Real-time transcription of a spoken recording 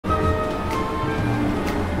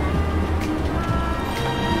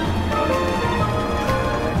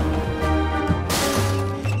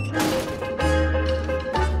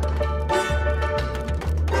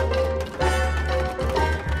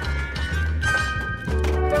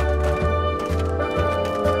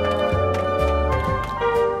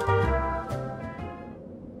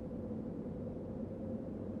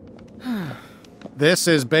This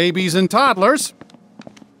is Babies and Toddlers.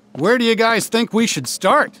 Where do you guys think we should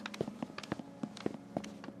start?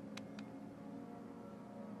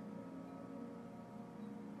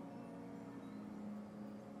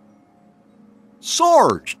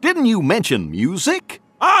 Sarge, didn't you mention music?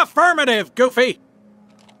 Affirmative, Goofy!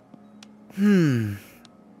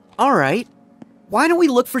 All right. Why don't we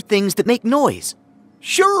look for things that make noise?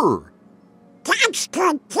 Sure. That's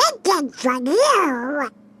good thinking from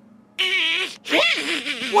you.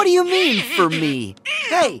 What do you mean, for me?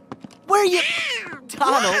 Hey, where you...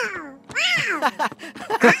 Donald?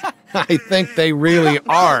 I think they really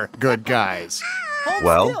are good guys. Hold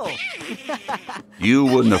Well, still. you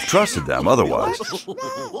wouldn't have trusted them otherwise.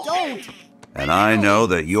 Don't. And I know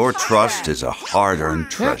that your trust is a hard-earned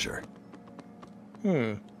treasure.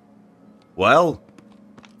 Well,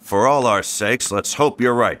 for all our sakes, let's hope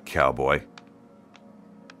you're right, cowboy.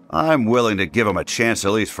 I'm willing to give him a chance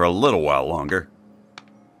at least for a little while longer.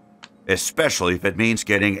 Especially if it means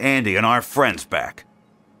getting Andy and our friends back.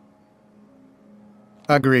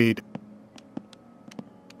 Agreed.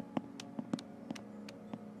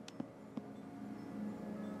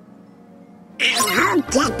 I hope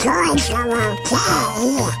the toys are okay.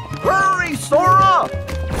 Hurry, Sora!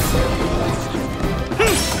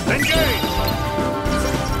 Engage!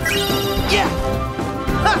 Yeah.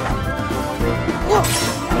 Whoa.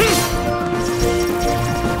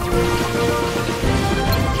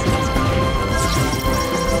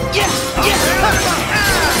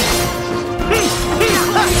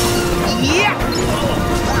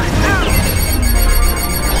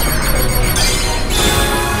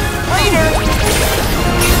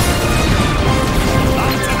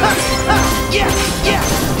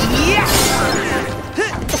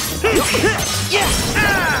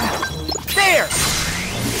 There!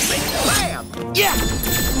 Bam! Yeah!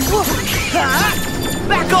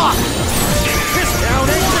 Back off! This town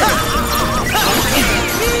ain't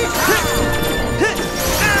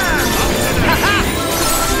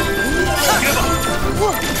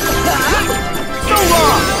So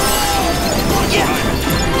long! Yeah!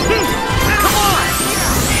 Come on!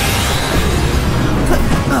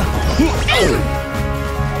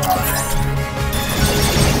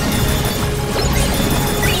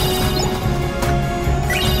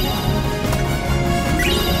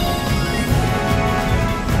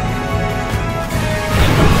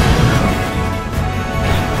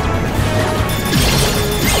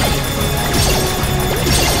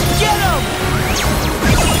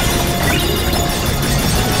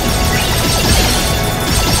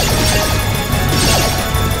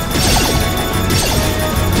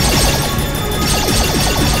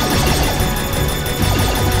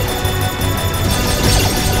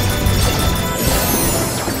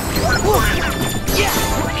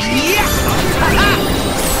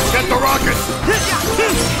 Get the rocket!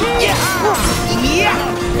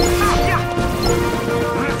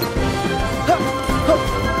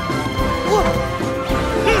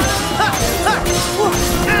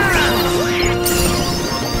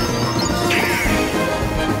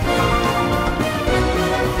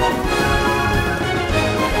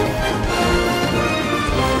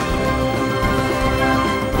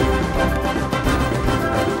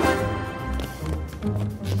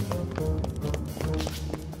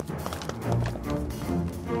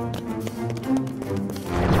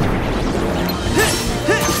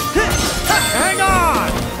 Hang on!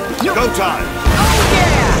 Go time! Oh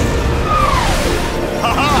yeah!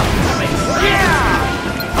 Ha-ha! Yeah!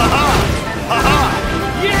 Ha-ha! Ha-ha!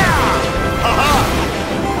 Yeah! Ha-ha!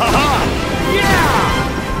 Ha-ha! Yeah!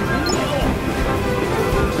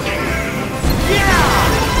 Yeah!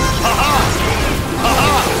 Ha-ha!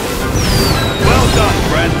 Ha-ha! Well done,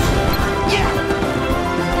 friends!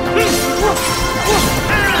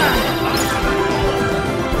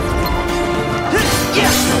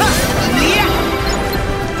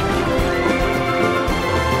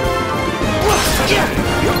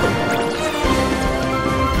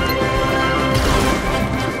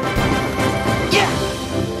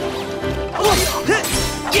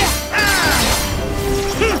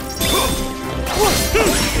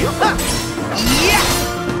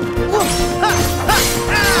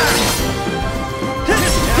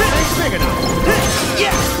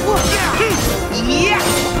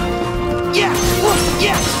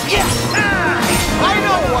 I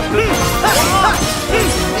know what to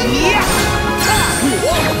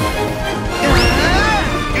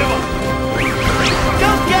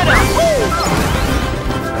Don't get him!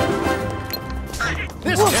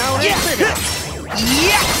 This town ain't big enough!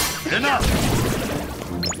 Enough!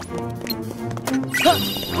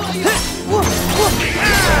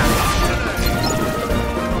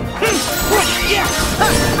 Yeah!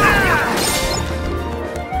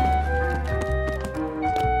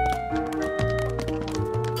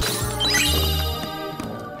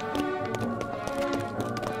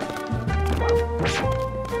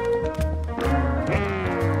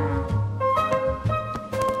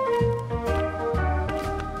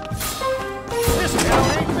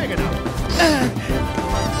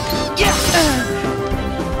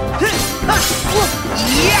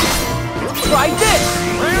 Try this!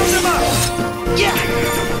 Round him up! Yeah!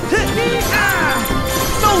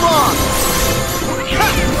 So long!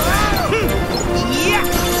 Yeah!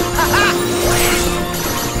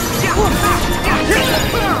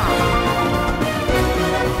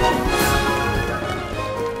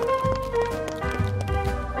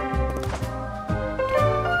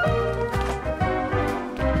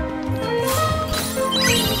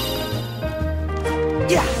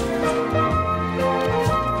 Yeah!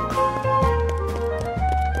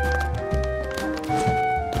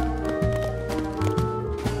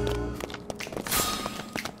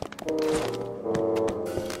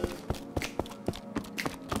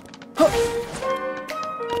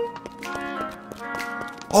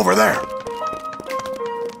 Over there!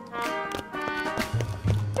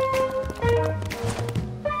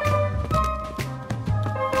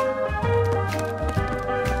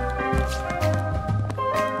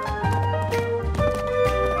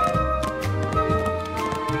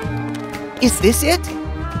 Is this it?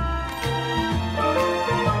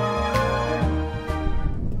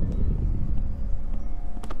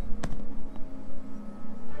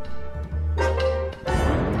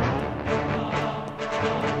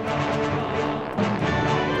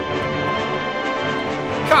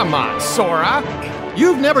 Come on, Sora.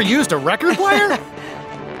 You've never used a record player?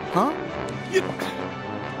 Huh?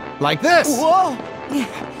 Like this. Whoa!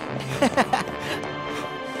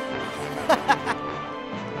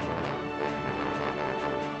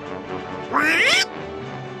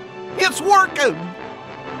 It's working!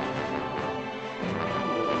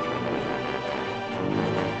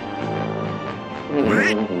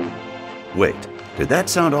 Wait, did that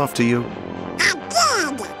sound off to you? I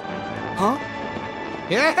did. Huh?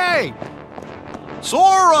 Hey!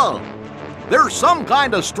 Sora! There's some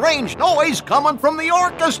kind of strange noise coming from the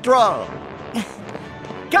orchestra!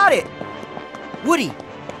 Got it! Woody,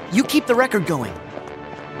 you keep the record going.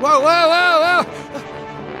 Whoa, whoa, whoa, whoa!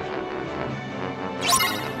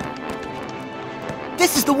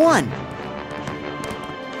 This is the one!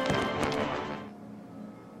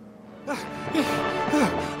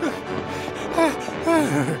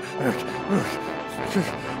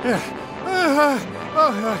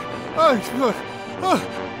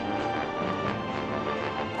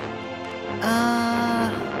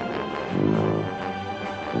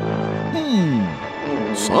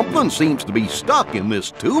 Something seems to be stuck in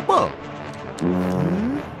this tuba.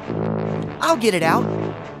 I'll get it out.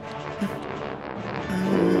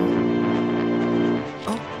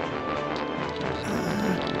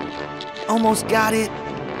 Almost got it.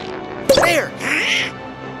 There!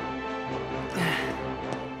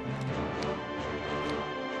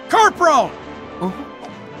 Corporal!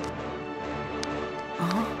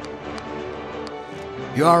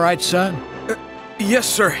 You all right, son? Yes,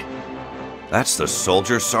 sir. That's the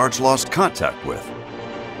soldier Sarge lost contact with.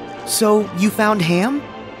 So, you found Ham?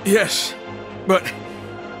 Yes. But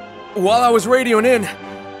while I was radioing in,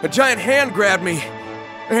 a giant hand grabbed me,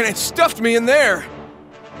 and it stuffed me in there.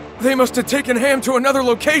 They must have taken Ham to another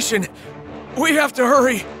location. We have to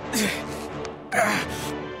hurry.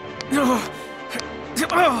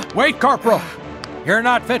 Wait, Corporal! You're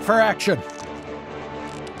not fit for action.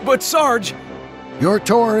 But Sarge, Your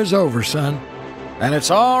tour is over, son. And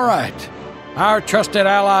it's all right. Our trusted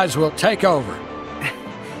allies will take over.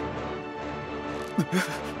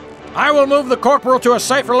 I will move the Corporal to a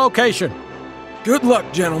safer location. good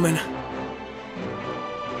luck, gentlemen.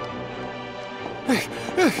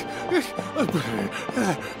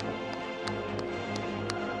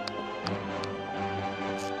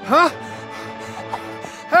 Huh?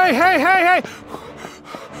 Hey, hey, hey, hey!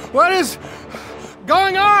 What is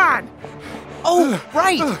going on? Oh,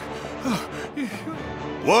 right!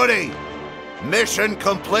 Woody! Mission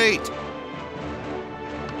complete!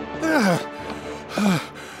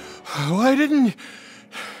 Why didn't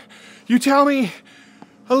you tell me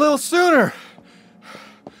a little sooner?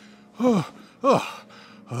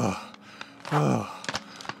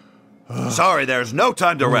 Sorry, there's no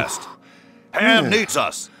time to rest. Ham needs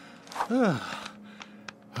us.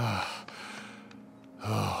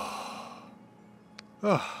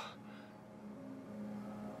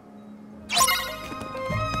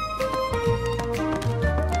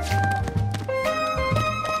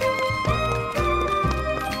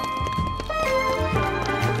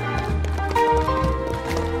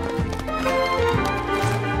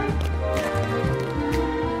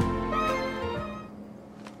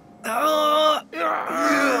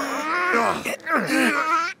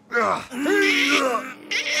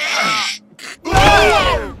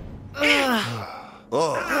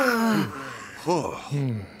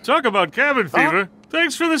 Talk about cabin fever.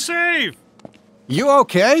 Thanks for the save. You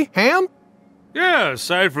okay, Ham? Yeah,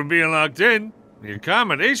 aside from being locked in, the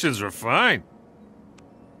accommodations were fine.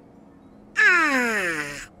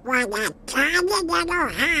 What a tiny little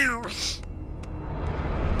house.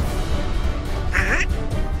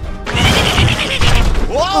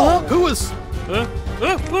 Whoa! Who was...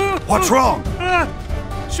 What's wrong?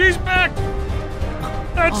 She's back.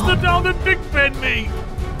 That's the doll that Big fed me.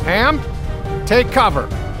 Ham? Take cover.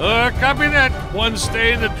 Copy that. One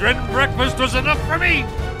stay in the dreaded breakfast was enough for me.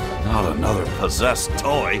 Not another possessed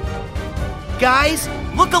toy. Guys,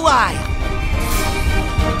 look alive!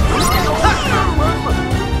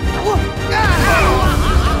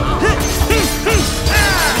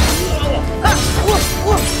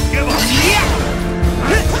 Give up.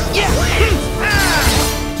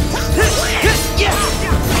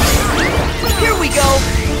 Here we go!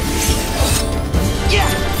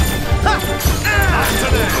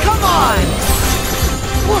 Come on!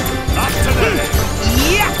 Not today.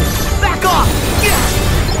 Yeah! Back off!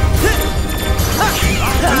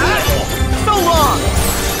 So long!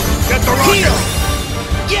 Get the rocket. Heal!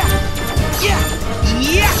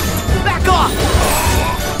 Yeah! Back off!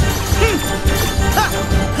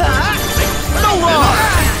 So long!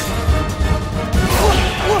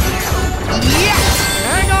 Yeah!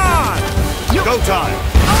 Hang on! Go time.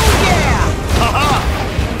 Oh yeah! Ha-ha!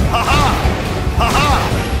 Ha-ha! Ha-ha!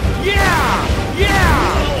 Yeah!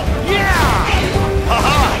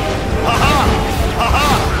 Ha-ha! Ha-ha! Ha-ha!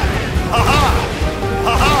 Ha-ha!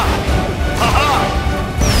 Ha-ha! Ha-ha!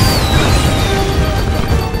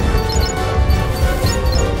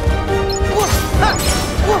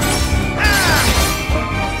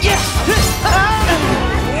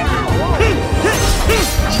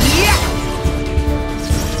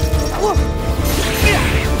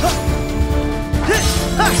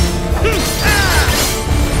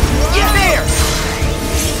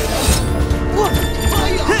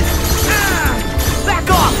 Back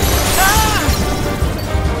off!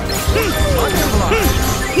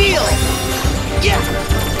 Heal! Yeah!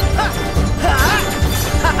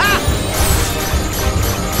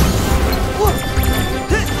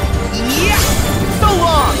 Yeah! So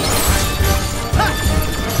long!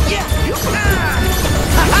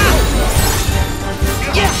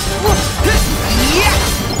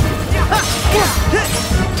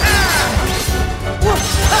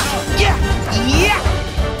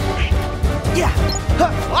 Yeah!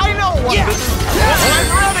 I know what to do.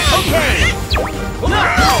 I'm ready. Okay! Go,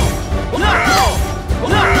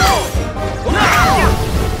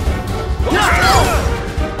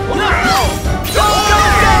 go,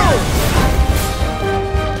 go!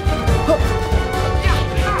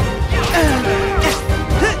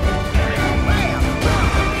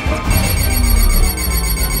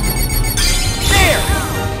 There!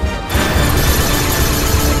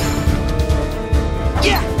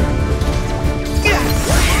 Yeah!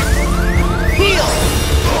 Heal!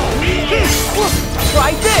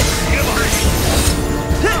 Try this!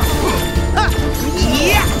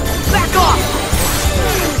 Yeah! Back off!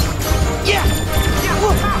 Yeah!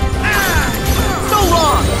 So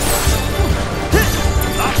long!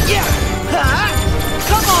 Yeah!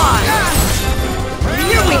 Come on!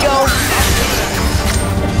 Here we go!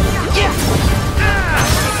 Yeah!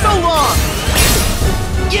 So long!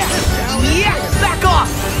 Yeah! Back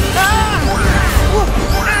off!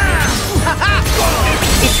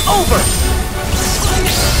 It's over!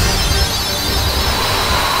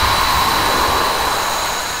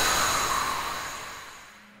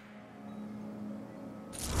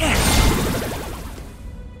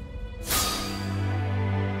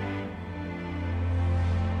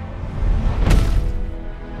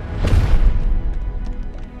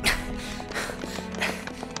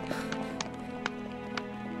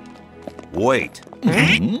 Wait.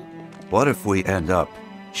 What if we end up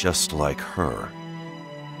just like her?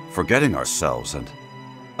 Forgetting ourselves and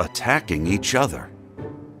attacking each other.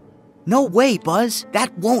 No way, Buzz.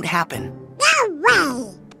 That won't happen. No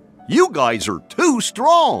way! You guys are too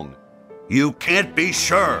strong. You can't be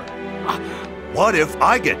sure. What if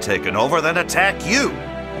I get taken over, then attack you?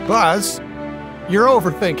 Buzz, you're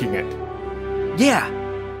overthinking it. Yeah.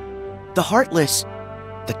 The Heartless,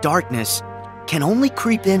 the darkness, can only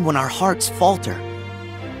creep in when our hearts falter.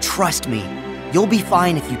 Trust me, you'll be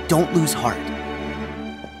fine if you don't lose heart.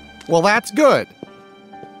 Well, that's good.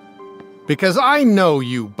 Because I know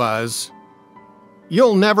you, Buzz.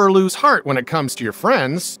 You'll never lose heart when it comes to your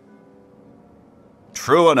friends.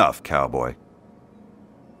 True enough, cowboy.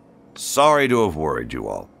 Sorry to have worried you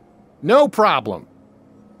all. No problem.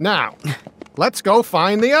 Now, let's go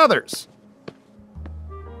find the others.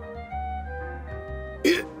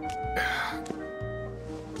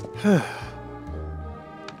 Huh?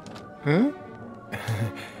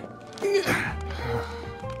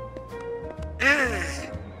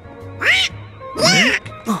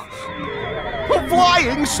 A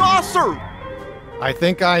flying saucer! I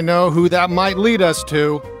think I know who that might lead us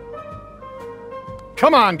to.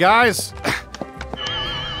 Come on, guys!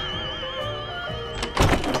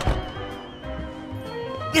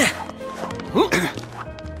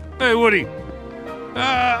 Hey, Woody.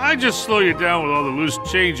 I just slow you down with all the loose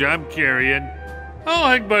change I'm carrying. I'll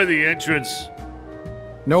hang by the entrance.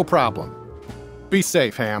 No problem. Be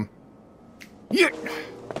safe, Ham. Yeah.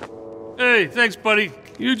 Hey, thanks, buddy.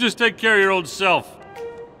 You just take care of your old self.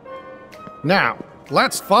 Now,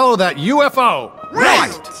 let's follow that UFO.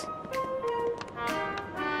 Right!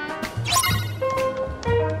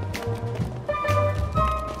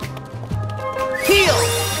 Heal!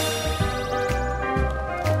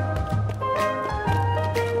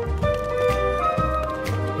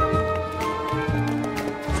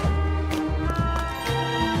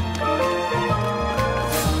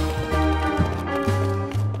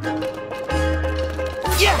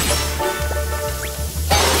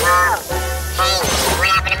 What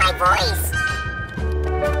happened to my voice?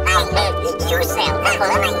 I hate you sound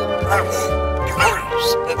funny. Gosh,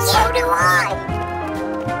 so do I.